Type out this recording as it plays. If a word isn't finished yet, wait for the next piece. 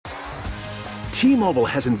T-Mobile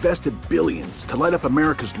has invested billions to light up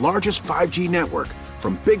America's largest 5G network,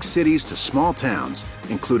 from big cities to small towns,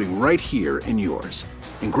 including right here in yours.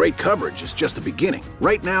 And great coverage is just the beginning.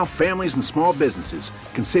 Right now, families and small businesses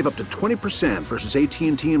can save up to 20% versus AT&T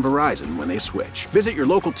and Verizon when they switch. Visit your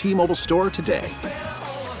local T-Mobile store today.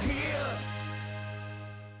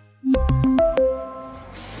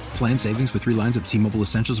 Plan savings with 3 lines of T-Mobile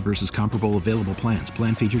Essentials versus comparable available plans.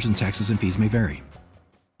 Plan features and taxes and fees may vary.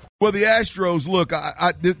 Well, the Astros, look,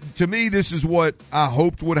 to me, this is what I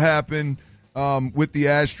hoped would happen with the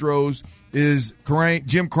Astros is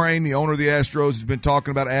Jim Crane, the owner of the Astros, has been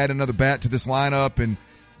talking about adding another bat to this lineup,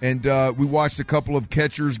 and we watched a couple of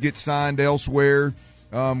catchers get signed elsewhere.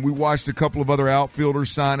 We watched a couple of other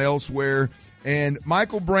outfielders sign elsewhere, and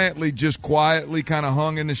Michael Brantley just quietly kind of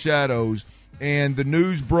hung in the shadows, and the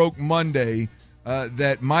news broke Monday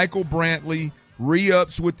that Michael Brantley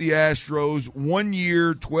re-ups with the Astros, 1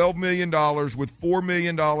 year, $12 million with $4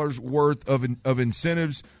 million worth of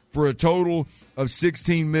incentives for a total of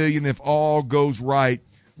 $16 million if all goes right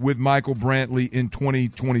with Michael Brantley in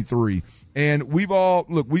 2023. And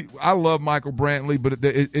I love Michael Brantley, but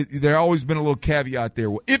there always been a little caveat there.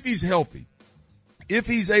 Well, if he's healthy, if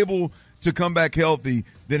he's able to come back healthy,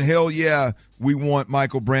 then hell yeah, we want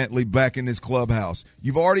Michael Brantley back in this clubhouse.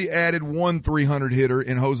 You've already added one 300 hitter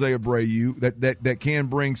in Jose Abreu that can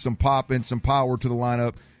bring some pop and some power to the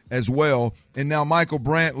lineup as well. And now Michael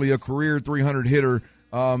Brantley, a career 300 hitter,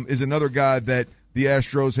 is another guy that the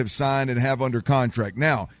Astros have signed and have under contract.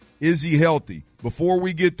 Now, is he healthy? Before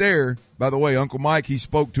we get there, by the way, Uncle Mike, he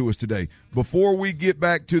spoke to us today. Before we get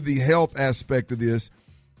back to the health aspect of this,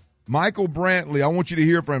 Michael Brantley, I want you to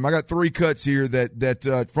hear from him. I got 3 cuts here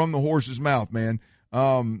that from the horse's mouth, man.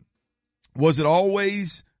 Was it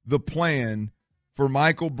always the plan for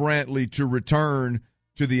Michael Brantley to return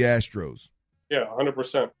to the Astros? Yeah,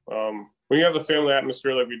 100%. When you have the family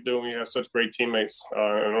atmosphere like we do, and we have such great teammates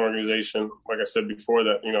and an organization, like I said before,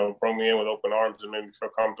 that, brought me in with open arms and made me feel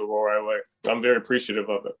comfortable right away, I'm very appreciative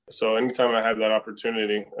of it. So anytime I had that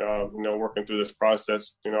opportunity, working through this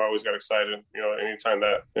process, I always got excited, anytime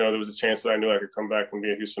that, there was a chance that I knew I could come back and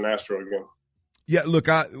be a Houston Astro again. Yeah, look,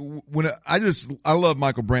 I love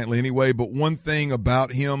Michael Brantley anyway, but one thing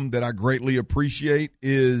about him that I greatly appreciate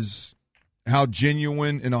is how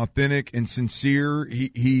genuine and authentic and sincere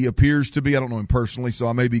he appears to be. I don't know him personally, so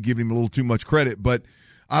I may be giving him a little too much credit, but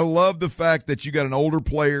I love the fact that you got an older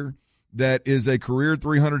player that is a career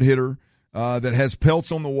 300 hitter, that has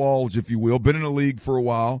pelts on the walls, if you will, been in the league for a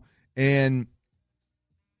while, and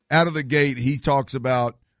out of the gate, he talks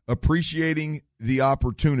about appreciating the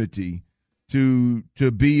opportunity to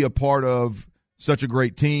be a part of such a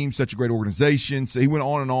great team, such a great organization. So he went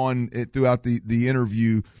on and on throughout the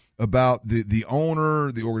interview about the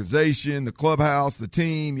owner, the organization, the clubhouse, the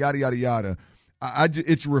team, yada, yada, yada.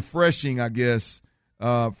 It's refreshing, I guess,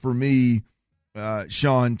 for me,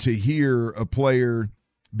 Sean, to hear a player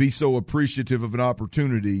be so appreciative of an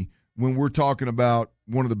opportunity when we're talking about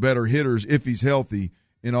one of the better hitters, if he's healthy,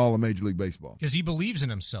 in all of Major League Baseball. Because he believes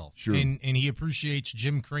in himself. Sure. And he appreciates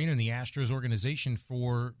Jim Crane and the Astros organization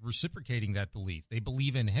for reciprocating that belief. They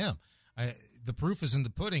believe in him. The proof is in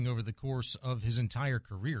the pudding over the course of his entire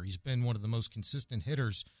career. He's been one of the most consistent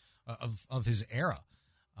hitters of his era.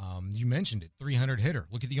 You mentioned it, 300 hitter.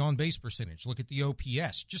 Look at the on-base percentage. Look at the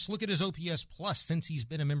OPS. Just look at his OPS plus since he's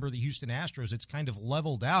been a member of the Houston Astros. It's kind of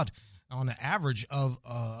leveled out on an average of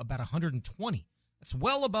about 120. That's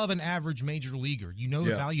well above an average major leaguer. You know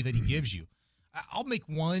the value that he gives you. I'll make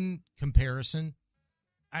one comparison.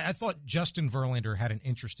 I thought Justin Verlander had an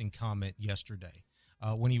interesting comment yesterday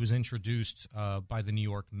when he was introduced by the New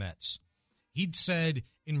York Mets. He'd said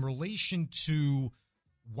in relation to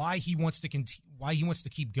why he wants to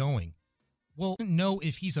keep going. Well, I don't know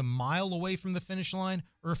if he's a mile away from the finish line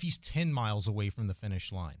or if he's 10 miles away from the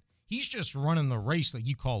finish line. He's just running the race that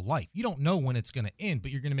you call life. You don't know when it's going to end, but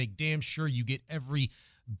you're going to make damn sure you get every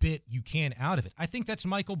bit you can out of it. I think that's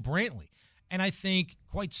Michael Brantley. And I think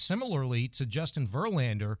quite similarly to Justin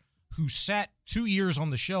Verlander, who sat 2 years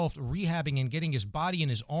on the shelf rehabbing and getting his body and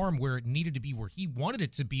his arm where it needed to be, where he wanted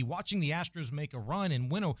it to be, watching the Astros make a run and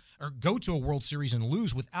win or go to a World Series and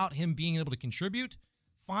lose without him being able to contribute.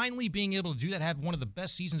 Finally being able to do that, have one of the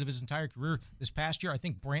best seasons of his entire career this past year. I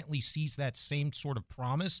think Brantley sees that same sort of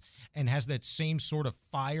promise and has that same sort of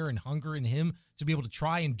fire and hunger in him to be able to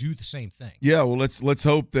try and do the same thing. Yeah, well, let's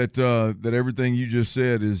hope that that everything you just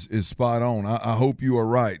said is spot on. I hope you are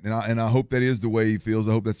right, and I hope that is the way he feels.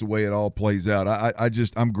 I hope that's the way it all plays out.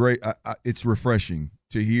 I'm great. It's refreshing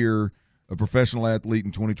to hear a professional athlete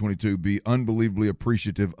in 2022 be unbelievably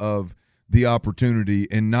appreciative of the opportunity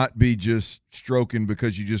and not be just stroking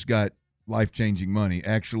because you just got life-changing money.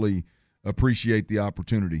 Actually appreciate the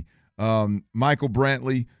opportunity. Michael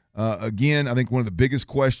Brantley, again, I think one of the biggest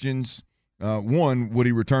questions, one, would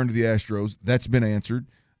he return to the Astros? That's been answered.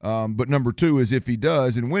 But number two is if he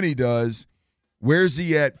does, and when he does, where's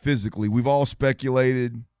he at physically? We've all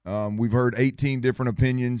speculated. We've heard 18 different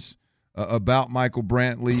opinions about Michael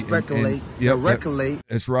Brantley. Speculate. Recollate.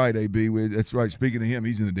 That's right, AB. That's right. Speaking of him,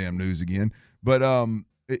 he's in the damn news again. But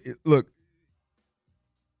look,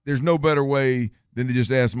 there's no better way than to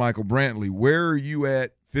just ask Michael Brantley, where are you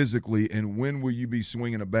at physically, and when will you be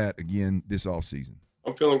swinging a bat again this offseason?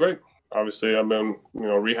 I'm feeling great. Obviously, I've been,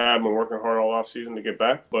 rehab and working hard all offseason to get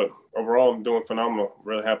back. But overall, I'm doing phenomenal.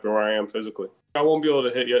 Really happy where I am physically. I won't be able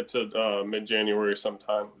to hit yet to mid-January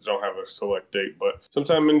sometime. I don't have a select date. But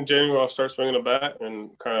sometime in January, I'll start swinging a bat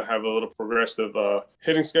and kind of have a little progressive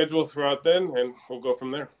hitting schedule throughout then, and we'll go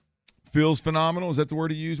from there. Feels phenomenal. Is that the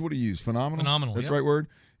word he used? What did he use? Phenomenal? Phenomenal, That's yep. the right word?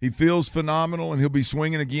 He feels phenomenal, and he'll be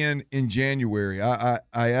swinging again in January. I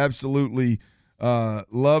absolutely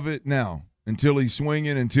love it now. Until he's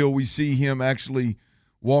swinging, until we see him actually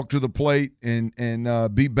walk to the plate and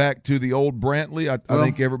be back to the old Brantley, I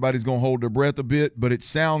think everybody's going to hold their breath a bit, but it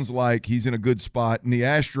sounds like he's in a good spot. And the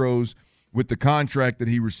Astros, with the contract that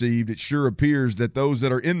he received, it sure appears that those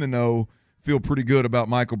that are in the know feel pretty good about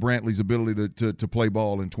Michael Brantley's ability to play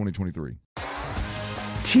ball in 2023.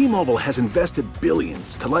 T-Mobile has invested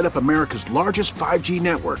billions to light up America's largest 5G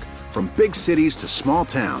network, from big cities to small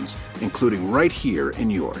towns, including right here in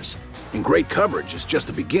yours. And great coverage is just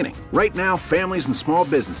the beginning. Right now, families and small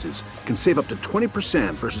businesses can save up to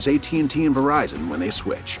 20% versus AT&T and Verizon when they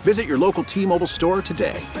switch. Visit your local T-Mobile store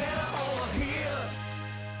today.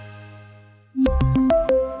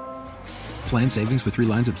 Plan savings with 3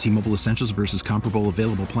 lines of T-Mobile Essentials versus comparable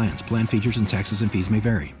available plans. Plan features and taxes and fees may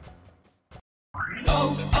vary.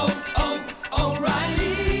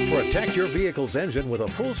 Protect your vehicle's engine with a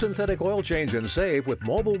full synthetic oil change and save with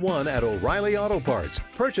Mobil 1 at O'Reilly Auto Parts.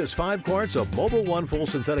 Purchase 5 quarts of Mobil 1 full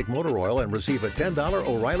synthetic motor oil and receive a $10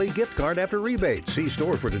 O'Reilly gift card after rebate. See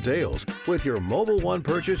store for details. With your Mobil 1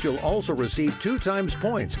 purchase, you'll also receive 2 times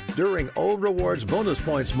points during O Rewards Bonus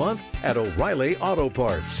Points Month at O'Reilly Auto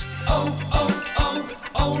Parts.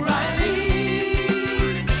 O'Reilly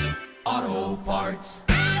Auto Parts.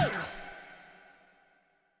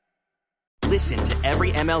 Listen to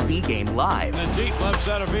every MLB game live. In the deep left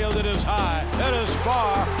center field, it is high, it is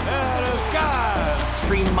far, it is gone.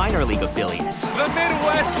 Stream minor league affiliates. The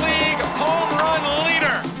Midwest League home run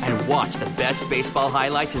leader. And watch the best baseball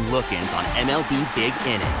highlights and look-ins on MLB Big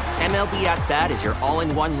Inning. MLB At Bat is your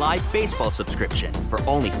all-in-one live baseball subscription for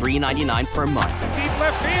only $3.99 per month. Deep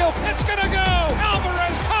left field, it's gonna go.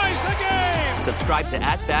 Alvarez ties the game. Subscribe to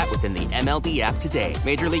At Bat within the MLB app today.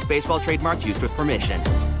 Major League Baseball trademarks used with permission.